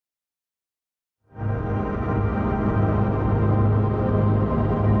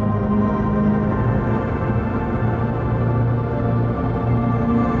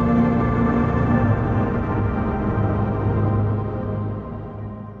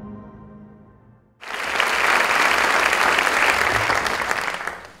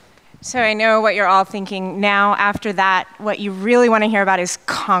So I know what you're all thinking now. After that, what you really want to hear about is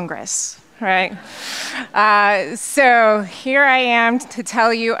Congress, right? So here I am to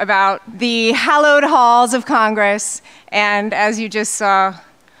tell you about the hallowed halls of Congress, and as you just saw,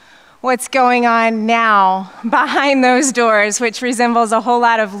 what's going on now behind those doors, which resembles a whole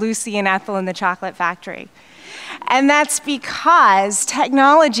lot of Lucy and Ethel in the Chocolate Factory. And that's because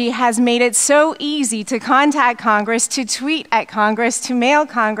technology has made it so easy to contact Congress, to tweet at Congress, to mail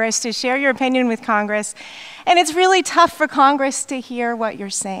Congress, to share your opinion with Congress. And it's really tough for Congress to hear what you're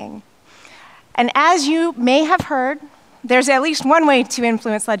saying. And as you may have heard, there's at least one way to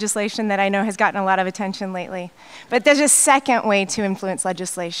influence legislation that I know has gotten a lot of attention lately. But there's a second way to influence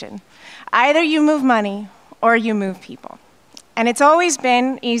legislation. Either you move money or you move people. And it's always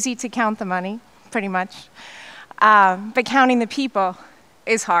been easy to count the money, pretty much. But counting the people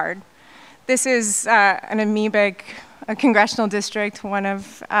is hard. This is an amoebic congressional district, one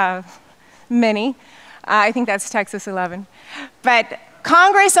of many. I think that's Texas 11. But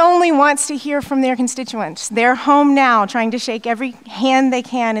Congress only wants to hear from their constituents. They're home now trying to shake every hand they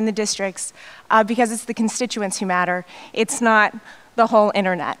can in the districts because it's the constituents who matter. It's not the whole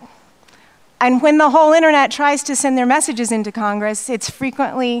internet. And when the whole internet tries to send their messages into Congress, it's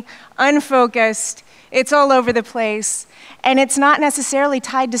frequently unfocused, it's all over the place, and it's not necessarily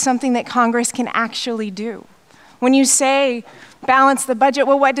tied to something that Congress can actually do. When you say balance the budget,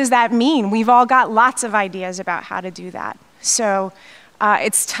 well, what does that mean? We've all got lots of ideas about how to do that. So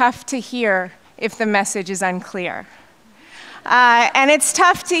it's tough to hear if the message is unclear. And it's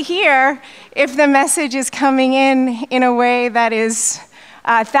tough to hear if the message is coming in a way that is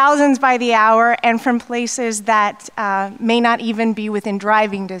thousands by the hour and from places that may not even be within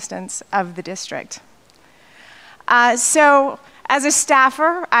driving distance of the district. So as a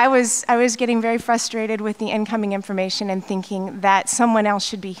staffer, I was getting very frustrated with the incoming information and thinking that someone else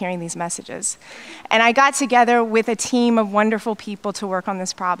should be hearing these messages. And I got together with a team of wonderful people to work on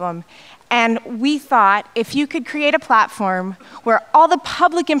this problem. And we thought if you could create a platform where all the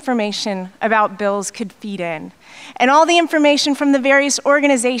public information about bills could feed in, and all the information from the various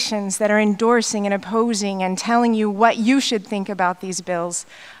organizations that are endorsing and opposing and telling you what you should think about these bills,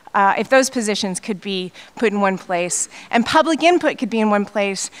 if those positions could be put in one place and public input could be in one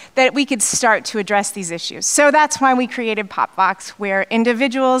place, that we could start to address these issues. So that's why we created POPVOX, where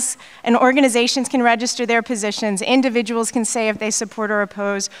individuals and organizations can register their positions, individuals can say if they support or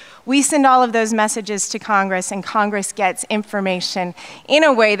oppose. We send all of those messages to Congress, and Congress gets information in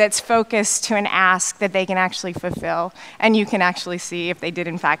a way that's focused to an ask that they can actually fulfill, and you can actually see if they did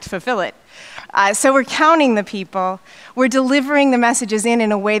in fact fulfill it. So we're counting the people, we're delivering the messages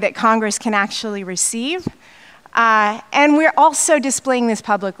in a way that Congress can actually receive, and we're also displaying this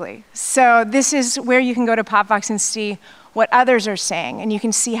publicly. So this is where you can go to POPVOX and see what others are saying, and you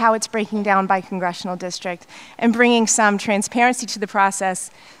can see how it's breaking down by congressional district and bringing some transparency to the process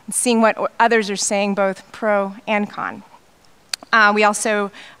and seeing what others are saying, both pro and con. We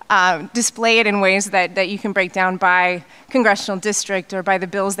also display it in ways that you can break down by congressional district or by the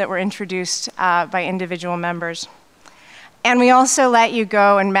bills that were introduced by individual members. And we also let you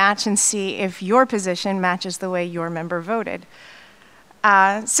go and match and see if your position matches the way your member voted.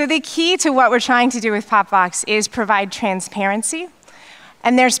 So the key to what we're trying to do with POPVOX is provide transparency.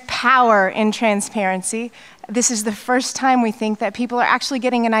 And there's power in transparency. This is the first time we think that people are actually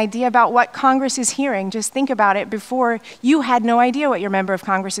getting an idea about what Congress is hearing. Just think about it. Before, you had no idea what your member of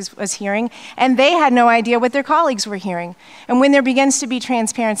Congress was hearing, and they had no idea what their colleagues were hearing. And when there begins to be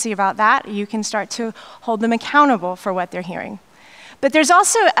transparency about that, you can start to hold them accountable for what they're hearing. But there's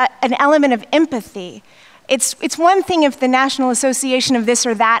also an element of empathy. It's one thing if the National Association of this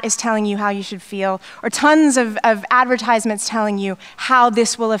or that is telling you how you should feel, or tons of advertisements telling you how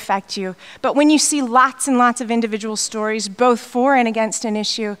this will affect you. But when you see lots and lots of individual stories, both for and against an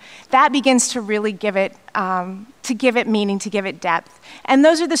issue, that begins to really give it meaning, to give it depth. And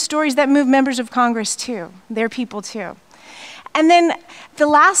those are the stories that move members of Congress too. They're people too. And then the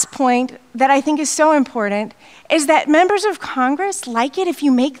last point that I think is so important is that members of Congress like it if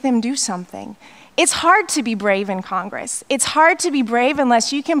you make them do something. It's hard to be brave in Congress. It's hard to be brave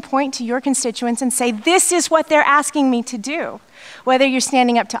unless you can point to your constituents and say, this is what they're asking me to do, whether you're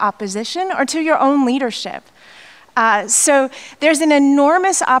standing up to opposition or to your own leadership. So there's an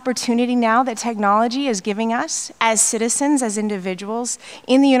enormous opportunity now that technology is giving us as citizens, as individuals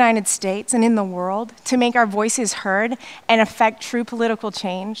in the United States and in the world to make our voices heard and affect true political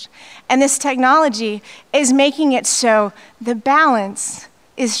change. And this technology is making it so the balance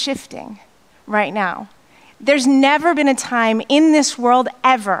is shifting right now. There's never been a time in this world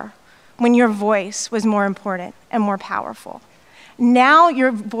ever when your voice was more important and more powerful. Now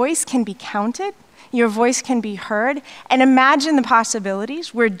your voice can be counted, your voice can be heard, and imagine the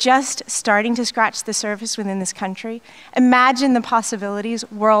possibilities. We're just starting to scratch the surface within this country. Imagine the possibilities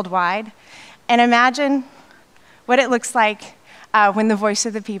worldwide, and imagine what it looks like when the voice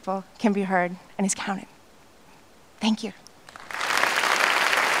of the people can be heard and is counted. Thank you.